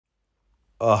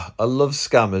Oh, I love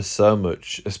scammers so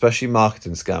much, especially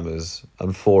marketing scammers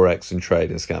and forex and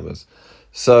trading scammers.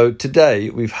 So today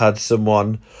we've had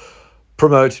someone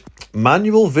promote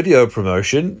manual video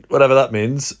promotion, whatever that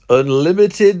means,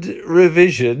 unlimited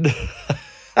revision.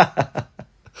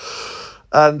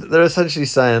 And they're essentially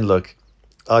saying, look,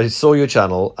 I saw your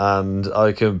channel and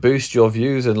I can boost your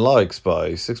views and likes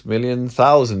by 6 million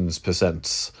thousands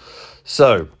percent.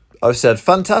 So I've said,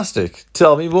 fantastic,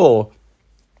 tell me more.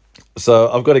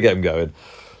 So I've got to get him going.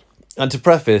 And to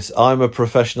preface, I'm a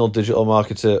professional digital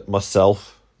marketer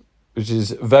myself, which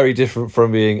is very different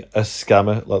from being a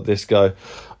scammer like this guy.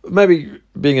 Maybe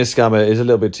being a scammer is a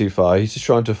little bit too far. He's just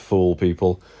trying to fool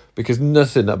people because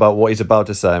nothing about what he's about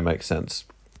to say makes sense.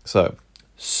 So,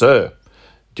 sir,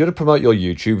 do you want to promote your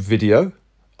YouTube video?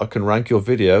 I can rank your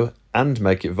video and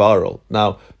make it viral.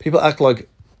 Now, people act like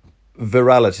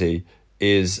virality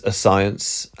is a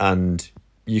science and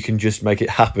you can just make it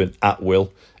happen at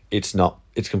will. It's not.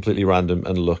 It's completely random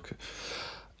and luck.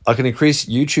 I can increase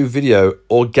YouTube video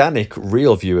organic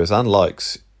real viewers and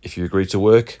likes. If you agree to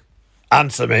work,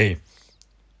 answer me.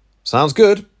 Sounds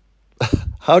good.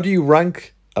 How do you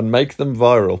rank and make them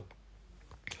viral?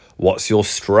 What's your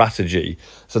strategy?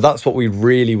 So that's what we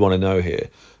really want to know here,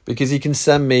 because he can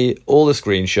send me all the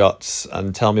screenshots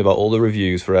and tell me about all the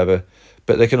reviews forever,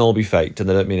 but they can all be faked and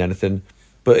they don't mean anything.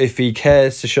 But if he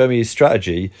cares to show me his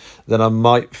strategy, then I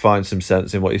might find some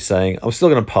sense in what he's saying. I'm still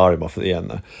going to par him off at the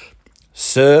end though.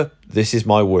 Sir, this is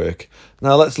my work.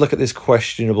 Now let's look at this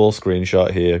questionable screenshot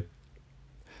here.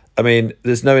 I mean,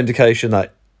 there's no indication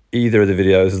that either of the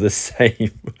videos are the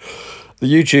same. The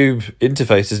YouTube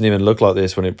interface doesn't even look like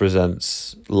this when it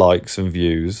presents likes and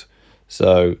views.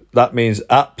 So that means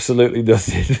absolutely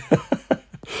nothing.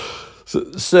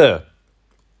 So, sir,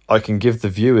 I can give the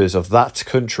viewers of that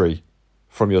country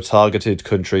from your targeted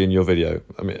country in your video.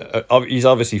 I mean, he's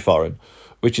obviously foreign,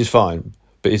 which is fine,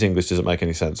 but his English doesn't make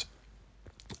any sense.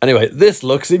 Anyway, this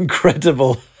looks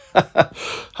incredible.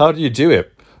 How do you do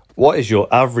it? What is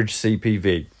your average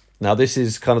CPV? Now, this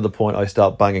is kind of the point I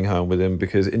start banging home with him,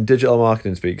 because in digital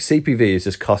marketing speak, CPV is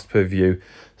just cost per view.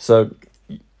 So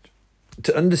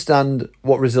to understand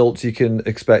what results you can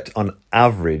expect on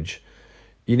average,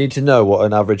 you need to know what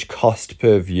an average cost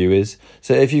per view is.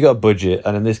 So if you got a budget,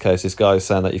 and in this case, this guy is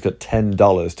saying that you've got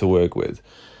 $10 to work with,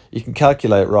 you can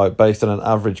calculate, right, based on an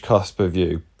average cost per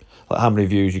view, like how many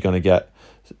views you're going to get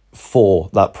for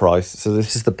that price. So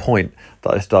this is the point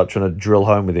that I start trying to drill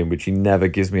home with him, which he never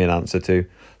gives me an answer to.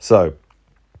 So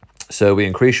we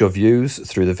increase your views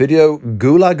through the video,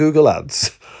 Google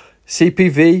ads.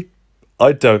 CPV,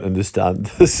 I don't understand.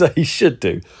 So he should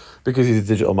do, because he's a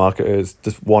digital marketer. It's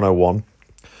just 101.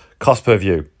 Cost per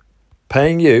view.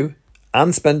 Paying you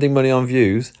and spending money on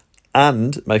views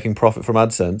and making profit from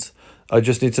AdSense. I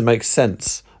just need to make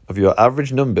sense of your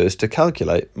average numbers to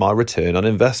calculate my return on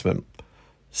investment.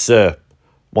 Sir,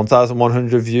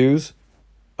 1,100 views,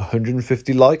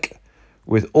 150 like,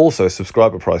 with also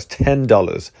subscriber price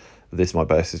 $10. This is my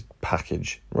basic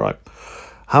package, right?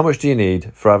 How much do you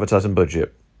need for advertising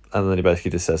budget? And then he basically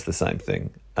just says the same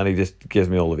thing. And he just gives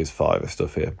me all of his Fiverr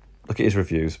stuff here. Look at his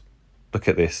reviews. Look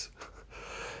at this.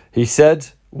 He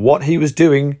said what he was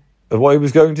doing and what he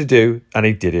was going to do, and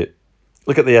he did it.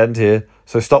 Look at the end here.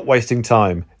 So stop wasting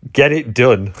time. Get it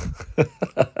done.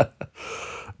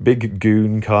 Big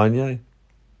goon Kanye.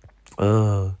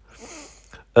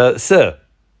 Sir,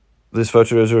 this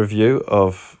photo is a review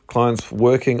of clients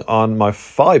working on my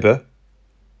Fiverr.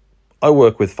 I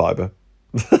work with Fiverr.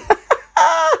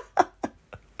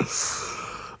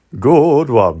 Good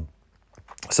one.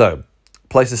 So,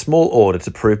 place a small order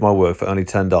to prove my work for only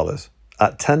 $10.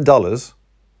 At $10,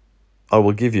 I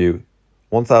will give you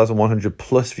 1,100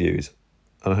 plus views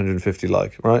and 150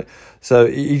 like, right? So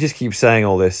you just keep saying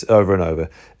all this over and over.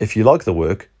 If you like the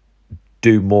work,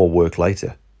 do more work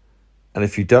later. And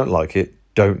if you don't like it,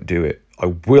 don't do it. I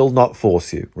will not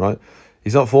force you, right?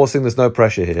 He's not forcing, there's no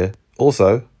pressure here.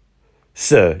 Also,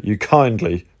 sir, you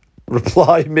kindly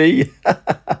reply me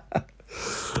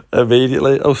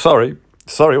immediately. Oh, sorry,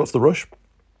 what's the rush?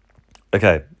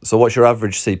 Okay, so what's your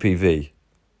average CPV?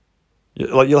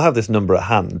 Like, you'll have this number at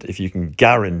hand if you can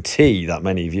guarantee that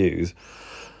many views.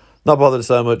 Not bothered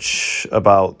so much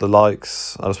about the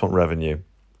likes. I just want revenue.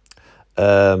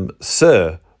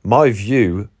 Sir, my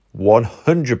view,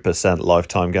 100%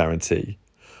 lifetime guarantee.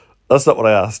 That's not what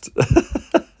I asked.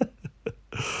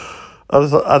 I'll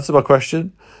just answer my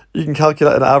question. You can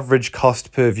calculate an average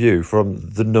cost per view from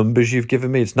the numbers you've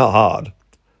given me. It's not hard.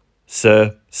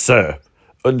 Sir,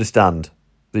 understand.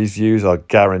 These views are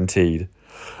guaranteed.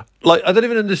 Like, I don't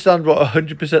even understand what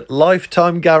 100%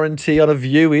 lifetime guarantee on a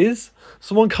view is.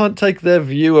 Someone can't take their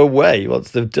view away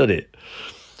once they've done it.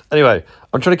 Anyway,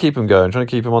 I'm trying to keep him going. I'm trying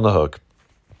to keep him on the hook.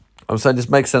 I'm saying just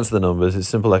make sense of the numbers. It's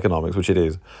simple economics, which it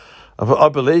is. I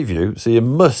believe you, so you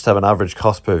must have an average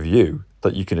cost per view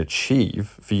that you can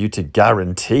achieve for you to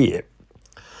guarantee it.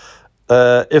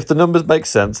 If the numbers make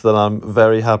sense, then I'm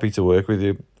very happy to work with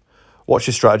you. What's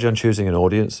your strategy on choosing an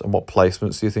audience, and what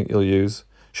placements do you think you'll use?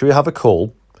 Should we have a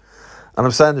call? And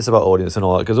I'm saying this about audience and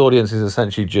all that because audience is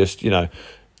essentially just,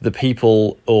 the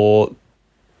people or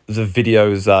the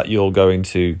videos that you're going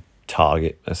to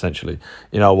target, essentially.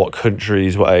 What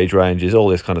countries, what age ranges, all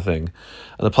this kind of thing.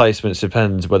 And the placements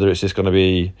depends whether it's just going to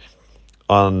be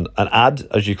on an ad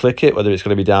as you click it, whether it's going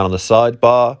to be down on the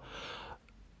sidebar.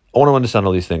 I want to understand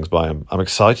all these things by him. I'm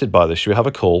excited by this. Should we have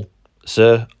a call?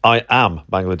 Sir, I am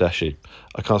Bangladeshi.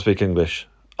 I can't speak English.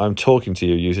 I'm talking to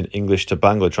you using English to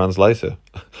Bangla translator.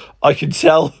 I can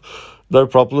tell. No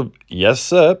problem. Yes,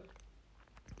 sir.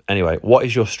 Anyway, what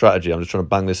is your strategy? I'm just trying to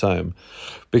bang this home.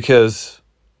 Because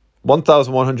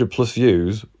 1,100 plus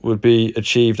views would be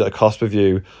achieved at a cost per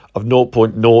view of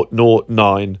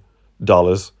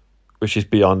 $0.009, which is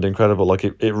beyond incredible. Like,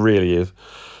 it really is.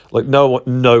 Like,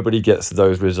 nobody gets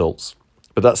those results.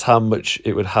 But that's how much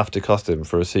it would have to cost him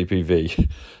for a CPV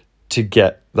to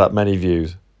get that many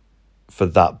views for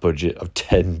that budget of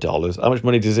 $10. How much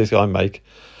money does this guy make?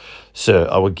 Sir,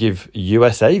 I will give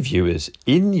USA viewers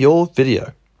in your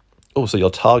video. Oh, so you'll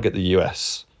target the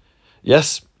US.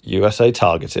 Yes, USA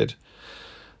targeted.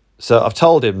 So I've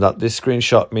told him that this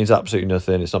screenshot means absolutely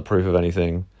nothing. It's not proof of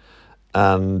anything.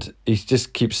 And he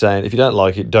just keeps saying, if you don't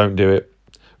like it, don't do it.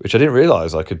 Which I didn't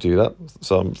realise I could do that.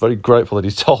 So I'm very grateful that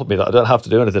he's told me that I don't have to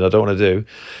do anything I don't want to do.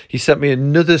 He sent me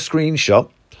another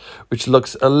screenshot, which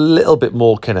looks a little bit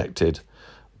more connected.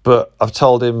 But I've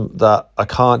told him that I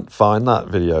can't find that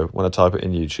video when I type it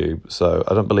in YouTube. So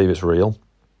I don't believe it's real.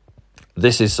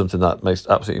 This is something that makes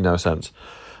absolutely no sense.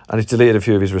 And he's deleted a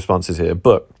few of his responses here.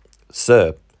 But,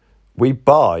 sir, we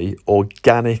buy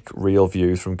organic real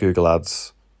views from Google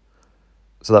Ads.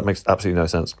 So that makes absolutely no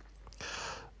sense.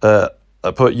 But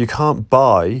you can't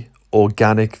buy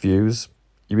organic views.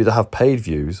 You either have paid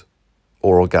views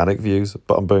or organic views.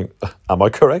 But am I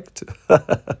correct? And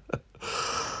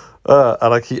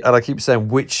I keep saying,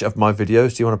 which of my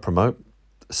videos do you want to promote?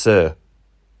 Sir,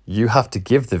 you have to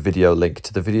give the video link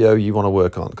to the video you want to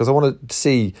work on. Because I want to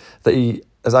see that he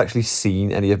has actually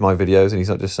seen any of my videos and he's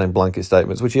not just saying blanket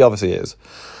statements, which he obviously is.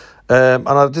 And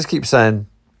I just keep saying,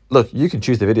 look, you can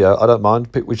choose the video. I don't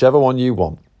mind. Pick whichever one you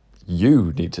want.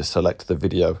 You need to select the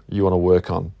video you want to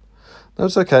work on. No,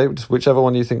 it's okay. Just whichever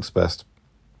one you think's best.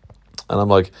 And I'm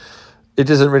like, it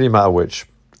doesn't really matter which.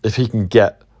 If he can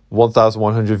get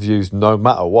 1,100 views no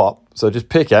matter what, so just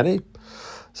pick any.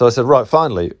 So I said, right,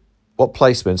 finally, what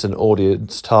placements and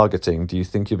audience targeting do you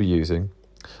think you'll be using?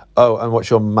 Oh, and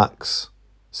what's your max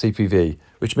CPV?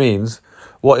 Which means,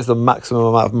 what is the maximum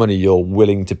amount of money you're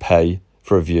willing to pay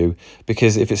for a view?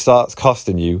 Because if it starts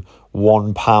costing you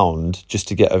 £1 just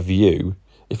to get a view,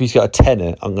 if he's got a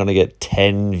tenner, I'm going to get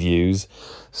 10 views.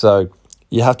 So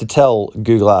you have to tell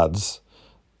Google Ads,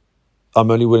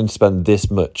 I'm only willing to spend this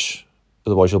much.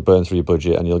 Otherwise, you'll burn through your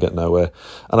budget and you'll get nowhere.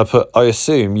 And I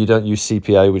assume you don't use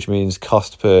CPA, which means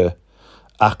cost per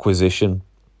acquisition,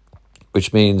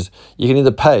 which means you can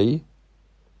either pay,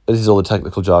 this is all the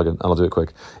technical jargon, and I'll do it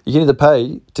quick. You can either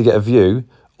pay to get a view,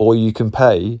 or you can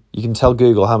tell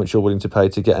Google how much you're willing to pay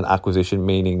to get an acquisition,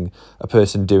 meaning a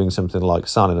person doing something like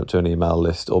signing up to an email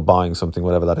list or buying something,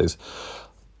 whatever that is.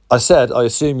 I said, I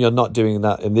assume you're not doing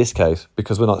that in this case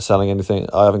because we're not selling anything.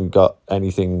 I haven't got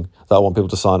anything that I want people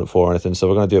to sign up for or anything, so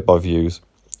we're going to do it by views.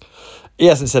 He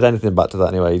hasn't said anything back to that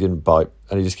anyway. He didn't bite,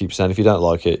 and he just keeps saying, if you don't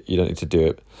like it, you don't need to do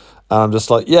it. And I'm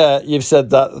just like, yeah, you've said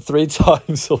that 3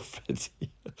 times already.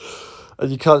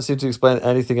 And you can't seem to explain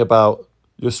anything about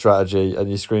your strategy, and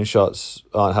your screenshots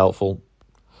aren't helpful.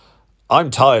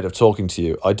 I'm tired of talking to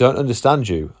you. I don't understand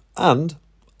you, and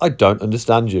I don't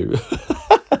understand you.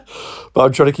 But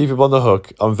I'm trying to keep him on the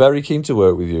hook. I'm very keen to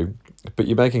work with you, but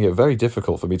you're making it very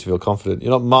difficult for me to feel confident.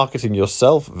 You're not marketing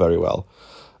yourself very well.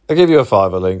 I'll give you a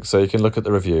Fiverr link so you can look at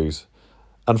the reviews.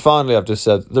 And finally, I've just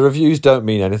said, the reviews don't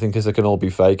mean anything because they can all be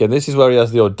fake. And this is where he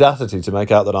has the audacity to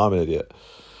make out that I'm an idiot.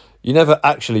 You never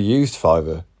actually used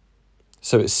Fiverr,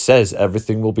 so it says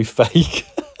everything will be fake.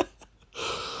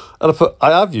 And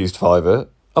I have used Fiverr.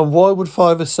 And why would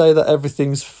Fiverr say that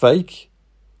everything's fake?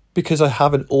 Because I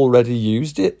haven't already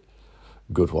used it.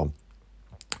 Good one.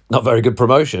 Not very good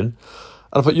promotion.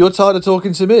 And I put, you're tired of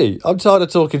talking to me. I'm tired of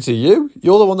talking to you.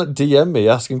 You're the one that DM'd me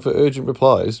asking for urgent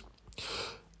replies.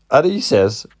 And he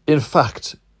says, in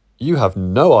fact, you have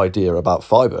no idea about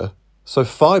Fiverr. So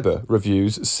Fiverr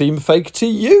reviews seem fake to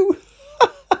you.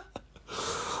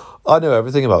 I know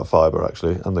everything about fibre,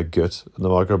 actually, and the gut, and the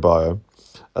microbiome,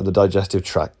 and the digestive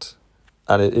tract.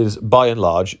 And it is, by and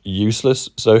large, useless.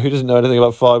 So who doesn't know anything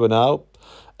about fibre now?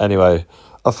 Anyway,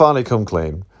 I finally come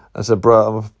clean. I said, bro,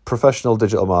 I'm a professional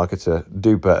digital marketer.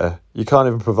 Do better. You can't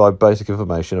even provide basic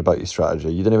information about your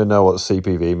strategy. You don't even know what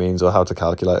CPV means or how to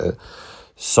calculate it.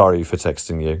 Sorry for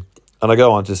texting you. And I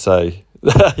go on to say,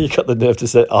 you got the nerve to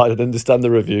say, I didn't understand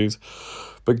the reviews.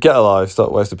 But get a life,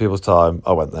 stop wasting people's time.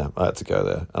 I went there. I had to go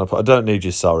there. And I put, I don't need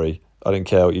you sorry. I didn't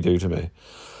care what you do to me.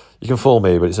 You can fool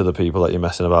me, but it's other people that you're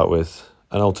messing about with.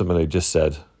 And ultimately just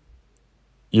said,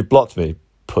 you've blocked me,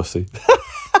 pussy.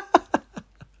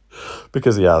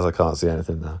 Because he has, I can't see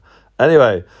anything now.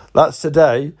 Anyway, that's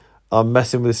today. I'm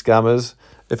messing with scammers.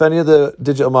 If any other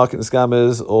digital marketing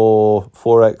scammers or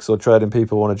Forex or trading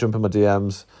people want to jump in my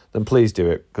DMs, then please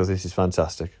do it, because this is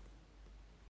fantastic.